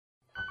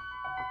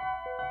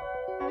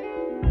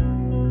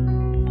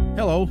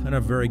Hello, and a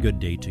very good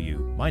day to you.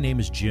 My name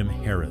is Jim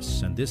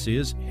Harris, and this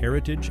is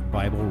Heritage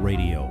Bible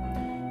Radio.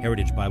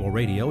 Heritage Bible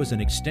Radio is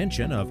an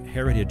extension of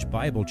Heritage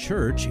Bible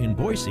Church in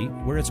Boise,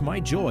 where it's my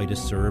joy to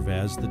serve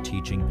as the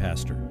teaching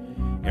pastor.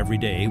 Every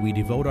day, we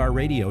devote our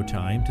radio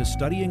time to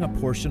studying a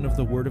portion of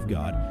the Word of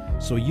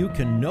God so you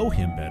can know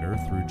Him better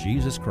through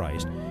Jesus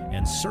Christ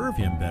and serve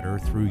Him better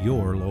through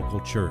your local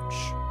church.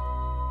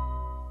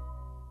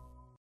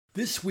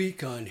 This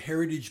week on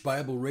Heritage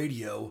Bible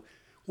Radio,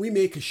 we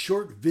make a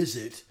short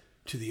visit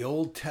to the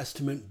Old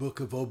Testament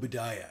book of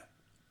Obadiah.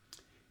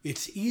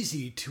 It's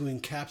easy to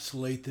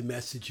encapsulate the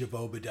message of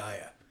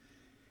Obadiah.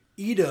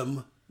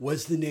 Edom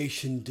was the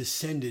nation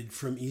descended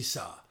from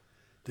Esau,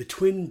 the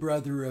twin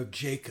brother of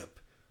Jacob,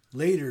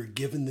 later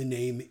given the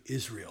name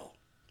Israel.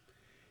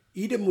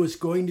 Edom was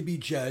going to be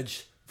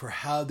judged for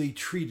how they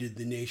treated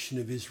the nation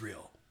of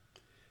Israel.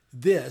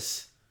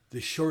 This,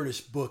 the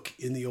shortest book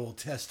in the Old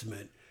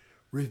Testament,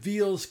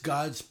 reveals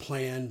God's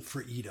plan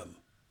for Edom.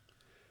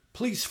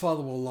 Please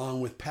follow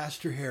along with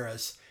Pastor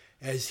Harris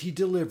as he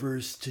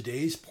delivers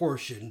today's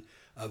portion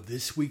of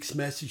this week's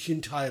message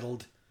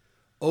entitled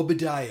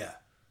Obadiah,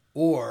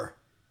 or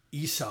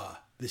Esau,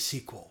 the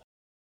sequel.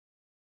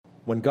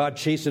 When God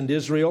chastened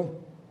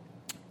Israel,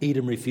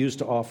 Edom refused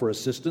to offer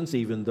assistance,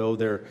 even though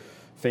their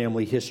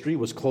family history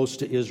was close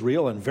to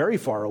Israel and very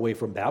far away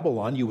from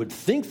Babylon. You would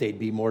think they'd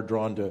be more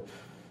drawn to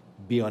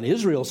be on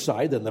Israel's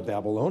side than the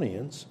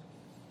Babylonians.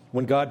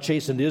 When God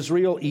chastened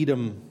Israel,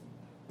 Edom,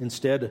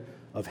 instead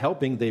of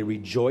helping, they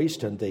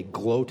rejoiced and they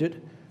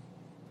gloated.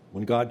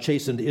 When God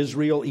chastened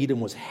Israel, Edom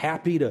was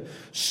happy to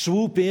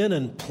swoop in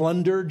and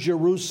plunder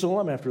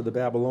Jerusalem after the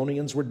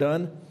Babylonians were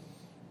done.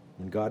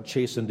 When God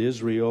chastened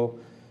Israel,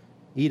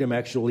 Edom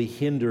actually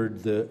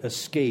hindered the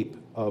escape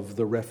of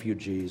the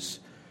refugees.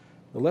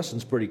 The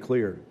lesson's pretty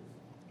clear.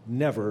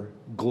 Never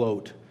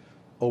gloat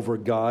over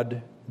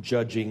God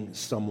judging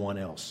someone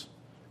else,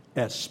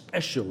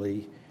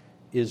 especially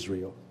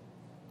Israel.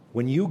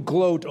 When you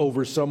gloat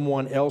over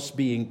someone else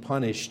being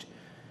punished,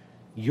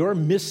 you're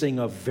missing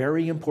a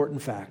very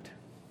important fact.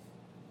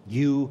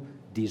 You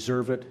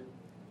deserve it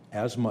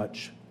as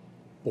much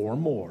or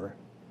more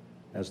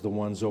as the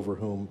ones over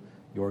whom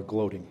you're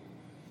gloating.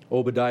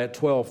 Obadiah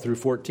 12 through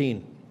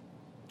 14.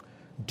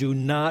 Do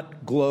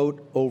not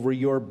gloat over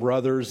your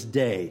brother's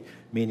day,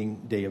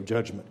 meaning day of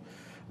judgment,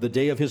 the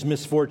day of his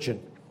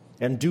misfortune.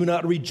 And do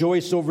not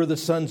rejoice over the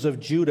sons of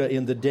Judah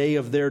in the day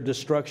of their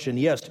destruction.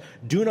 Yes,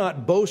 do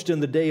not boast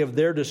in the day of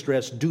their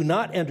distress. Do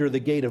not enter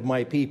the gate of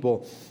my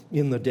people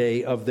in the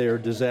day of their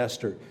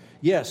disaster.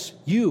 Yes,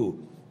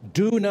 you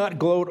do not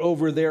gloat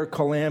over their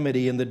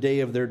calamity in the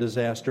day of their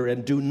disaster,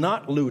 and do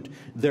not loot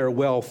their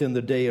wealth in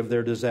the day of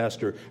their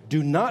disaster.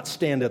 Do not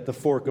stand at the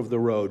fork of the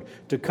road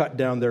to cut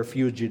down their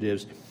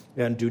fugitives,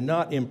 and do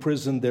not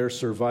imprison their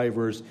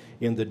survivors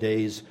in the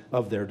days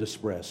of their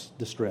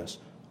distress.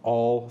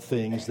 All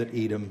things that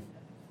Edom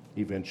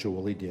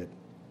eventually did.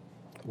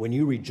 When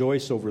you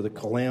rejoice over the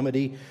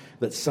calamity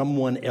that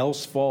someone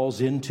else falls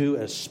into,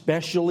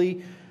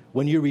 especially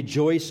when you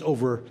rejoice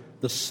over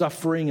the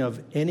suffering of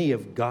any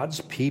of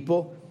God's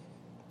people,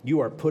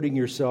 you are putting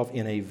yourself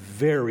in a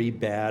very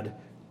bad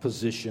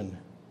position.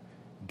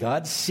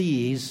 God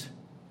sees,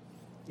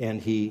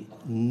 and He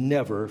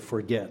never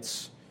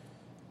forgets.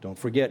 Don't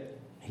forget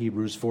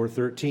Hebrews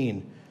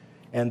 4:13.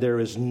 And there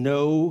is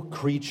no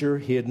creature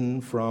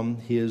hidden from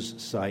His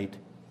sight,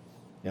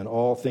 and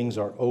all things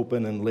are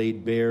open and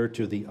laid bare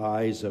to the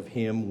eyes of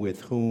Him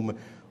with whom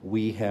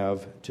we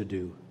have to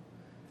do.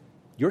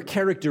 Your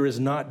character is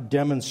not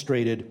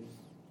demonstrated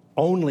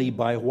only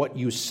by what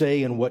you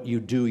say and what you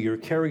do. Your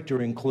character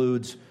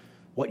includes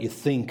what you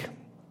think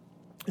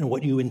and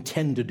what you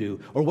intend to do,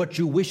 or what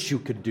you wish you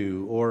could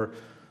do, or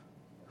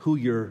who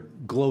you're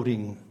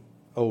gloating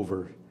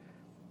over.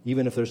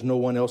 Even if there's no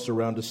one else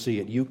around to see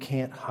it, you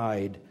can't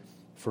hide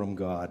from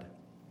God.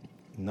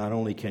 Not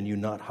only can you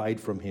not hide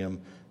from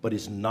Him, but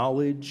His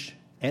knowledge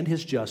and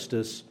His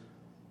justice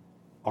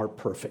are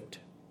perfect.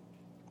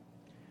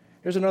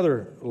 Here's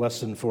another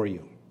lesson for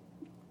you.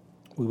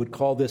 We would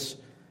call this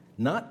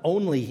not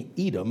only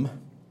Edom.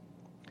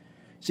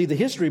 See, the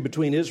history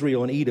between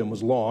Israel and Edom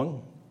was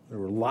long. There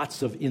were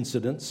lots of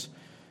incidents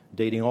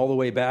dating all the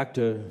way back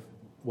to,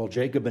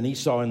 Jacob and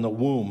Esau in the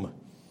womb,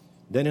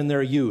 then in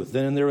their youth,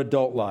 then in their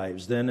adult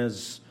lives, then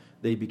as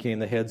they became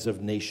the heads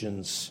of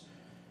nations.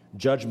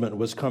 Judgment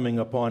was coming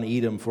upon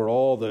Edom for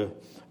all the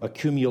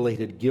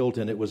accumulated guilt,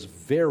 and it was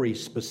very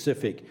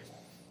specific.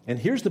 And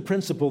here's the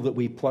principle that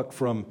we pluck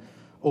from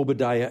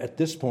Obadiah at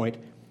this point.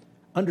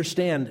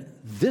 Understand,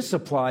 this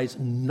applies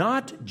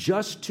not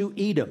just to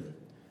Edom.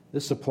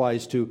 This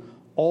applies to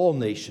all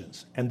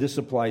nations, and this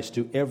applies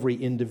to every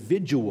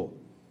individual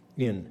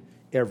in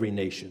every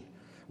nation.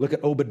 Look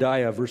at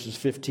Obadiah verses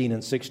 15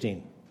 and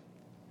 16.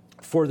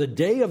 For the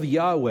day of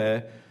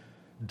Yahweh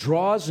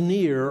draws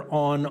near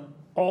on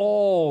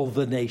all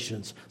the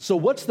nations. So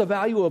what's the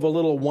value of a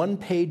little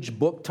one-page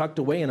book tucked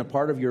away in a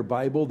part of your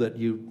Bible that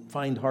you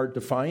find hard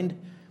to find?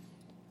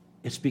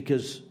 It's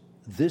because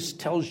this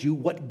tells you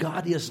what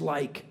God is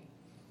like.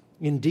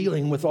 in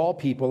dealing with all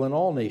people and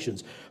all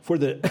nations. For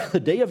the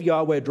day of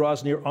Yahweh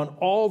draws near on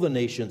all the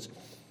nations.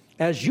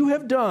 As you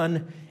have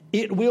done,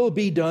 it will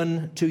be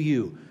done to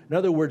you. In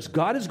other words,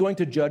 God is going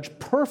to judge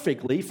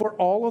perfectly for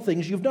all the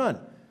things you've done.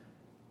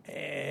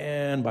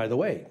 And by the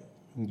way,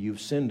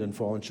 you've sinned and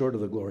fallen short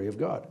of the glory of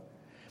God.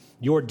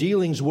 Your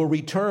dealings will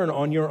return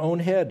on your own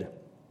head,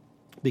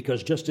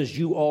 because just as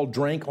you all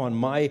drank on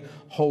my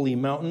holy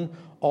mountain,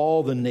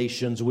 all the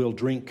nations will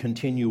drink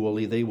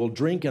continually. They will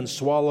drink and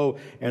swallow,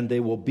 and they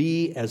will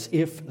be as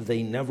if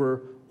they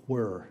never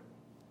were.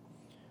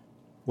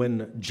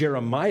 When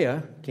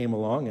Jeremiah came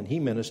along and he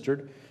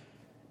ministered,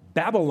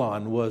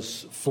 Babylon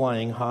was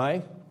flying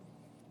high.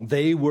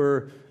 They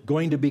were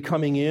going to be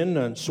coming in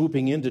and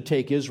swooping in to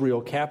take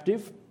Israel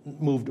captive,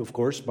 moved, of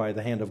course, by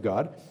the hand of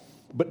God.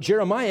 But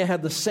Jeremiah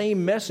had the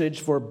same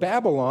message for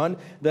Babylon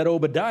that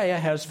Obadiah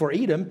has for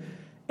Edom,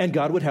 and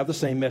God would have the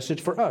same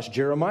message for us.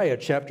 Jeremiah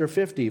chapter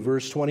 50,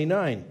 verse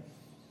 29.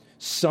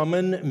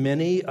 Summon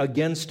many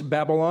against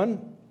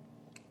Babylon,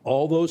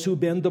 all those who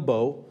bend the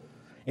bow,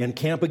 and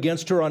camp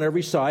against her on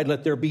every side.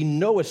 Let there be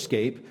no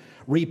escape.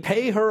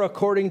 Repay her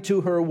according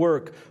to her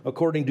work,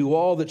 according to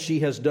all that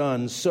she has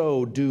done,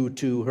 so do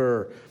to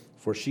her.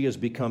 For she has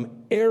become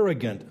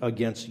arrogant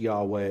against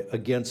Yahweh,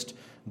 against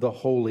the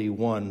Holy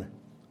One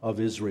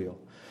of Israel.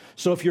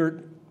 So if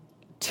you're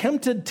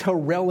tempted to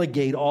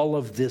relegate all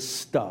of this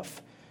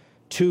stuff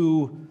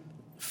to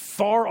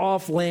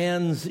far-off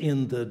lands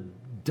in the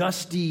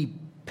dusty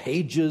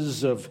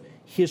pages of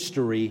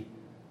history,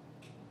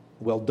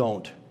 well,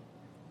 don't.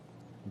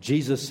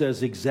 Jesus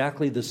says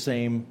exactly the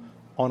same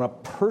on a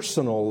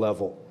personal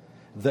level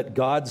that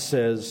God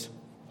says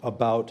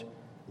about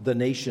the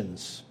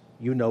nations.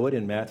 You know it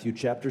in Matthew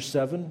chapter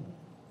 7,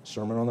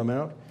 Sermon on the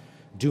Mount.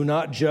 Do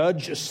not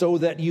judge so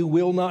that you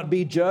will not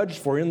be judged,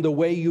 for in the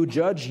way you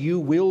judge, you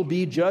will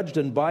be judged,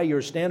 and by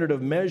your standard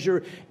of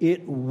measure,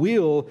 it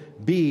will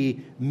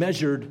be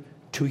measured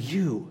to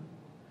you.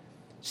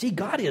 See,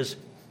 God is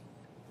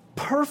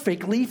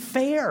perfectly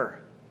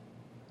fair,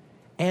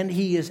 and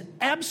He is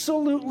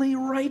absolutely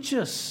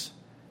righteous,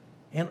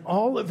 and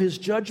all of His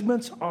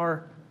judgments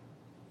are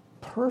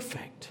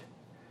perfect.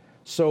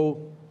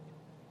 So,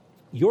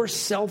 your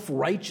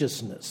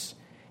self-righteousness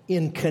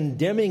in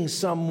condemning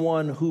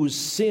someone whose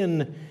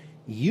sin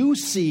you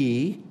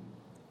see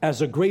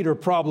as a greater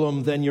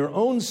problem than your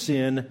own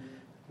sin,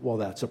 well,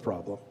 that's a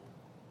problem.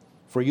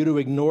 For you to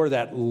ignore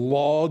that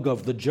log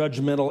of the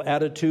judgmental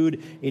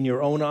attitude in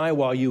your own eye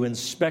while you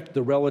inspect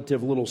the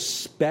relative little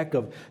speck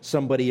of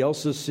somebody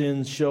else's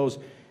sins shows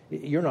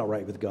you're not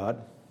right with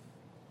God.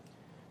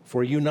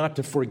 For you not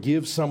to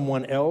forgive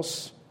someone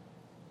else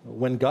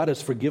when God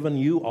has forgiven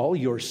you all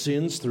your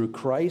sins through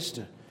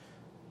Christ,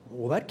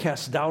 well, that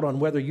casts doubt on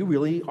whether you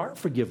really are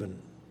forgiven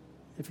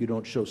if you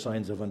don't show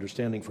signs of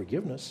understanding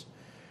forgiveness.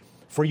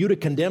 For you to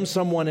condemn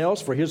someone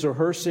else for his or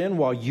her sin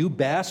while you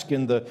bask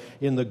in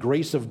the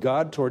grace of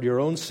God toward your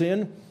own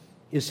sin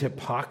is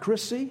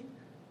hypocrisy.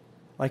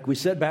 Like we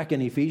said back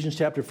in Ephesians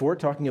chapter 4,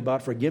 talking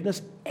about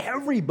forgiveness,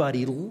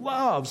 everybody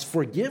loves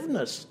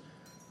forgiveness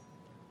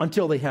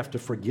until they have to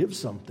forgive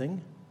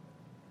something.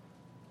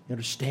 You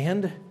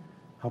understand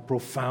how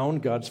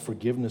profound God's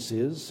forgiveness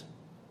is?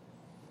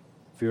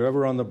 If you're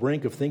ever on the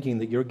brink of thinking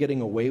that you're getting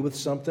away with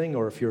something,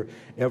 or if you're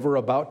ever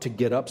about to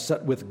get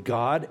upset with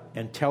God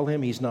and tell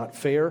Him He's not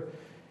fair,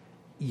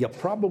 you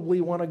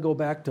probably want to go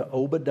back to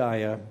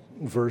Obadiah,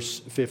 verse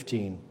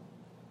 15.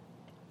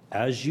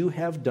 As you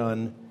have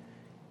done,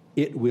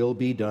 it will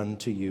be done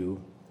to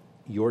you.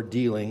 Your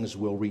dealings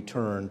will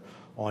return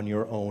on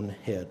your own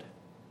head.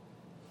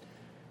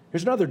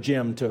 Here's another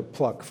gem to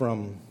pluck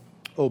from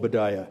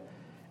Obadiah.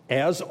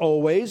 As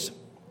always,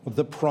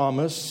 the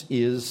promise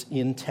is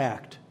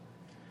intact.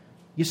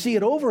 You see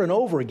it over and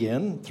over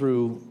again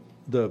through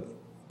the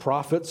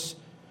prophets.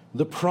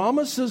 The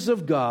promises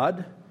of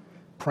God,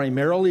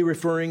 primarily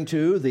referring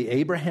to the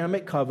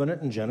Abrahamic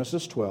covenant in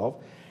Genesis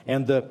 12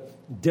 and the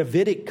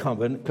Davidic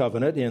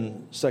covenant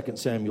in 2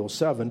 Samuel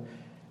 7,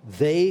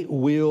 they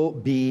will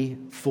be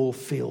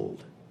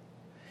fulfilled.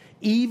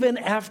 Even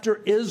after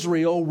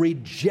Israel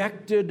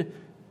rejected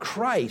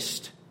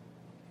Christ,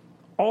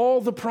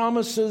 all the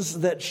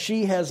promises that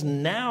she has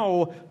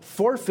now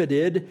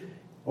forfeited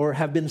or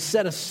have been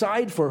set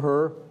aside for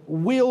her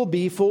will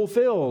be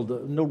fulfilled.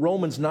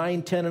 Romans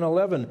 9, 10, and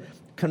 11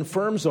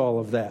 confirms all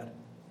of that.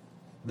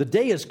 The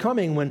day is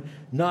coming when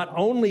not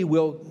only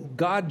will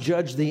God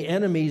judge the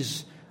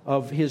enemies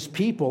of His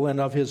people and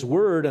of His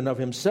word and of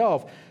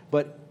Himself,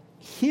 but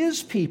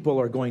His people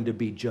are going to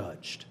be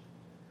judged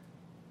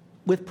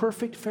with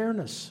perfect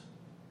fairness.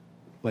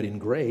 But in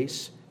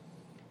grace,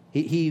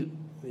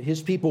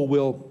 His people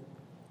will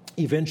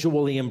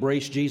eventually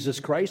embrace Jesus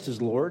Christ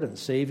as Lord and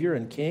Savior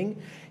and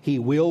King. He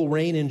will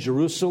reign in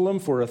Jerusalem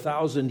for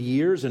 1,000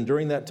 years, and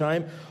during that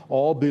time,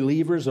 all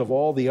believers of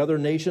all the other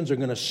nations are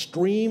going to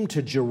stream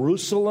to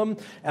Jerusalem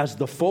as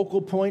the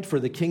focal point for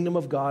the kingdom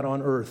of God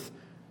on earth,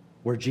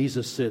 where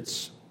Jesus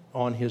sits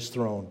on His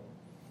throne.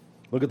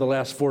 Look at the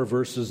last 4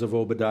 verses of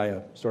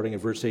Obadiah, starting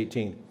at verse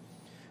 18.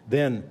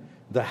 Then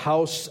the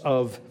house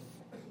of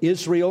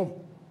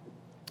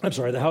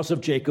the house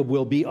of Jacob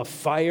will be a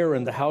fire,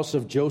 and the house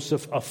of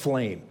Joseph a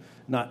flame.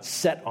 Not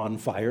set on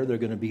fire, they're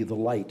going to be the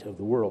light of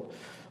the world.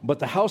 But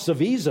the house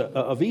of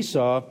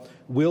Esau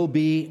will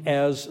be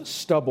as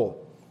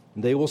stubble.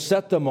 They will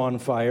set them on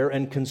fire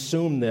and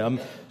consume them,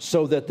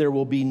 so that there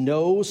will be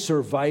no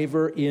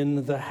survivor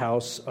in the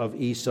house of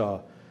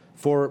Esau.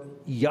 For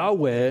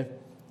Yahweh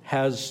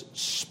has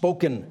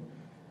spoken.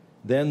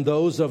 Then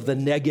those of the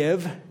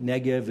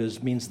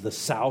Negev means the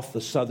south,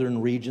 the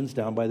southern regions,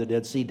 down by the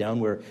Dead Sea,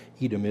 down where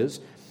Edom is.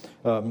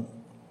 Where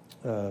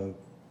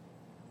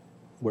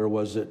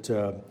was it?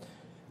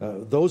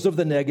 Those of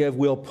the Negev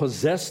will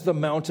possess the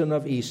mountain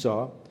of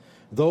Esau.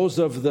 Those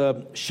of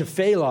the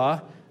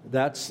Shephelah,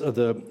 that's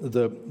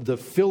the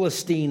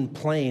Philistine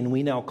plain,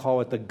 we now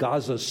call it the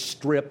Gaza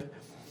Strip.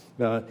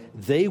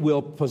 They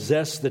will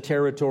possess the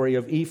territory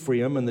of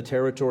Ephraim and the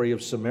territory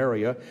of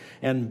Samaria,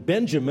 and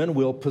Benjamin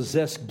will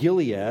possess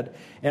Gilead,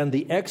 and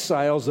the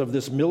exiles of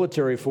this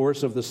military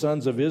force of the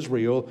sons of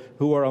Israel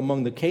who are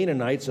among the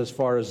Canaanites as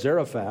far as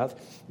Zarephath,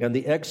 and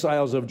the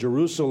exiles of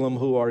Jerusalem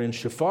who are in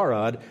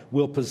Shepharad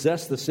will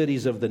possess the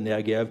cities of the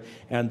Negev,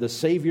 and the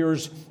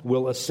saviors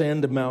will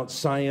ascend Mount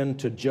Sion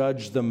to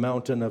judge the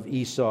mountain of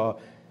Esau.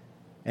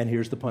 And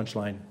here's the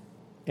punchline: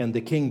 and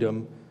the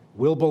kingdom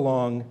will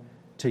belong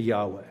to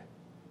Yahweh.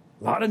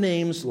 A lot of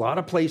names, a lot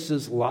of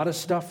places, a lot of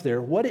stuff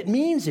there. What it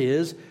means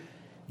is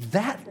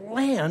that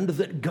land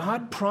that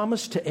God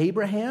promised to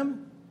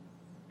Abraham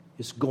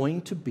is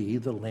going to be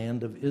the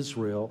land of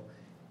Israel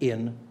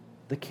in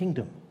the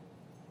kingdom,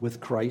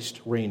 with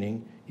Christ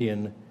reigning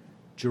in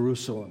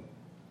Jerusalem.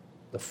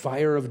 The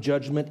fire of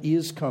judgment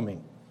is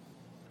coming.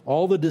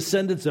 All the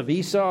descendants of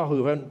Esau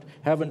who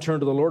haven't turned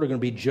to the Lord are going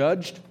to be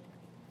judged,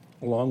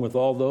 along with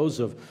all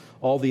those of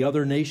all the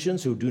other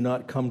nations who do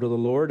not come to the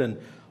Lord, and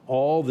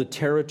all the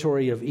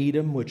territory of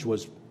Edom, which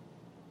was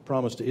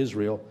promised to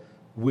Israel,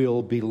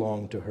 will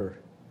belong to her.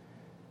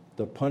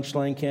 The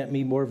punchline can't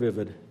be more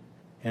vivid.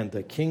 And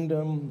the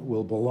kingdom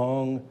will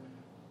belong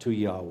to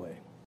Yahweh.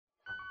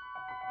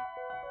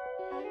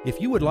 If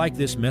you would like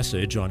this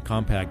message on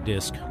compact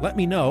disc, let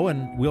me know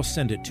and we'll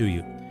send it to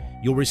you.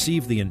 You'll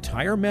receive the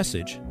entire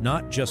message,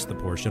 not just the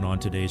portion on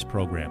today's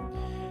program.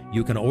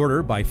 You can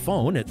order by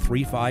phone at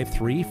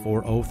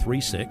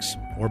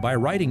 353-4036 or by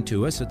writing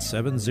to us at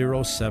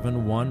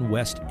 7071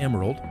 West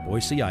Emerald,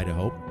 Boise,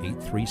 Idaho,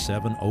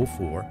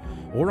 83704,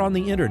 or on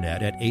the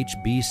internet at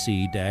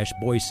hbc-boise.org.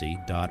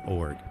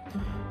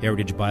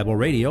 Heritage Bible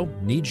Radio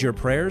needs your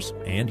prayers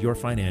and your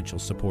financial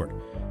support.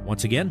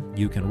 Once again,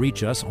 you can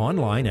reach us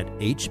online at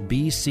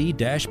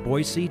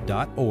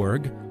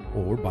hbc-boise.org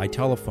or by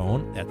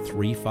telephone at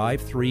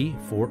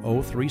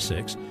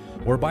 353-4036,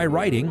 or by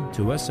writing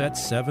to us at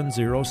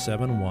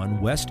 7071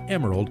 West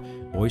Emerald,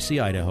 Boise,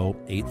 Idaho,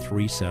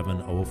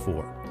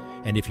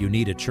 83704. And if you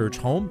need a church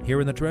home here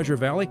in the Treasure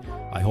Valley,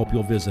 I hope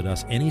you'll visit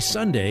us any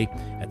Sunday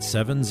at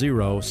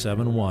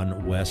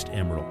 7071 West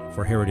Emerald.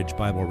 For Heritage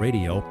Bible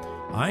Radio,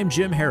 I'm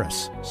Jim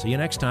Harris. See you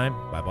next time.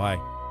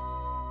 Bye-bye.